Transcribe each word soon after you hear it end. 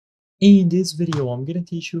In this video, I'm gonna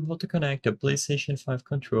teach you how to connect a PlayStation 5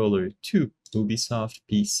 controller to Ubisoft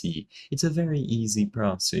PC. It's a very easy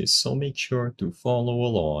process, so make sure to follow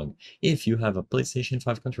along. If you have a PlayStation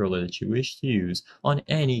 5 controller that you wish to use on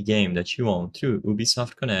any game that you own through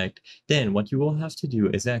Ubisoft Connect, then what you will have to do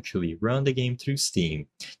is actually run the game through Steam.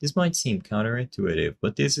 This might seem counterintuitive,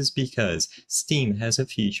 but this is because Steam has a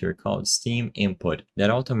feature called Steam Input that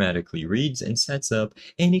automatically reads and sets up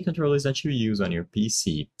any controllers that you use on your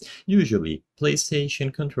PC. Usually,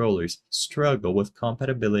 PlayStation controllers struggle with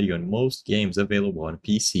compatibility on most games available on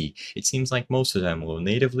PC. It seems like most of them will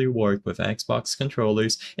natively work with Xbox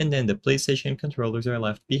controllers, and then the PlayStation controllers are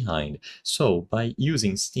left behind. So, by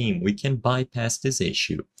using Steam, we can bypass this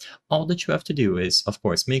issue. All that you have to do is, of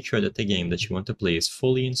course, make sure that the game that you want to play is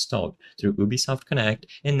fully installed through Ubisoft Connect,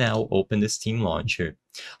 and now open the Steam launcher.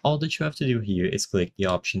 All that you have to do here is click the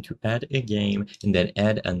option to add a game and then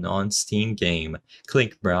add a non-Steam game.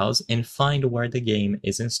 Click Browse and find where the game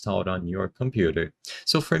is installed on your computer.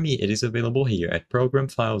 So for me, it is available here at Program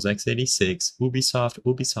Files x86,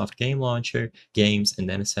 Ubisoft Game Launcher, Games, and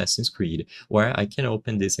then Assassin's Creed, where I can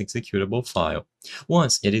open this executable file.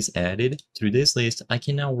 Once it is added through this list, I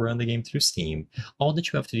can now run the game through Steam. All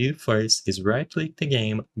that you have to do first is right-click the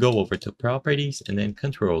game, go over to Properties, and then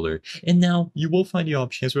Controller. And now you will find the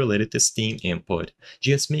options related to Steam Input.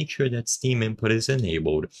 Just make sure that Steam Input is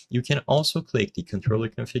enabled. You can also click the controller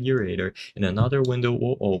configurator and another window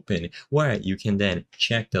will open where you can then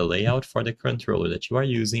check the layout for the controller that you are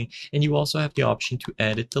using, and you also have the option to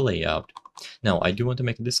edit the layout. Now, I do want to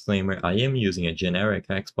make a disclaimer, I am using a generic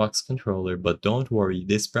Xbox controller, but don't worry,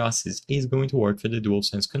 this process is going to work for the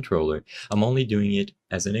DualSense controller. I'm only doing it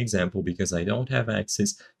as an example because I don't have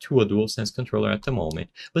access to a DualSense controller at the moment,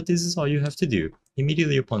 but this is all you have to do.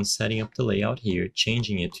 Immediately upon setting up the layout here,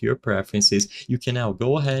 changing it to your preferences, you can now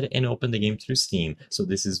go ahead and open the game through Steam, so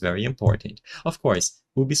this is very important. Of course,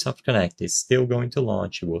 Ubisoft Connect is still going to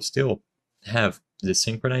launch, you will still have the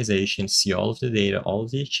synchronization, see all of the data, all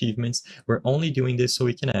of the achievements. We're only doing this so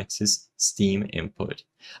we can access Steam Input.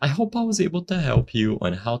 I hope I was able to help you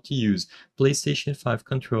on how to use PlayStation 5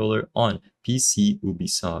 controller on PC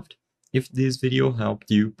Ubisoft. If this video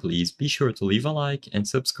helped you, please be sure to leave a like and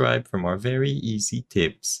subscribe for more very easy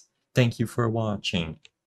tips. Thank you for watching.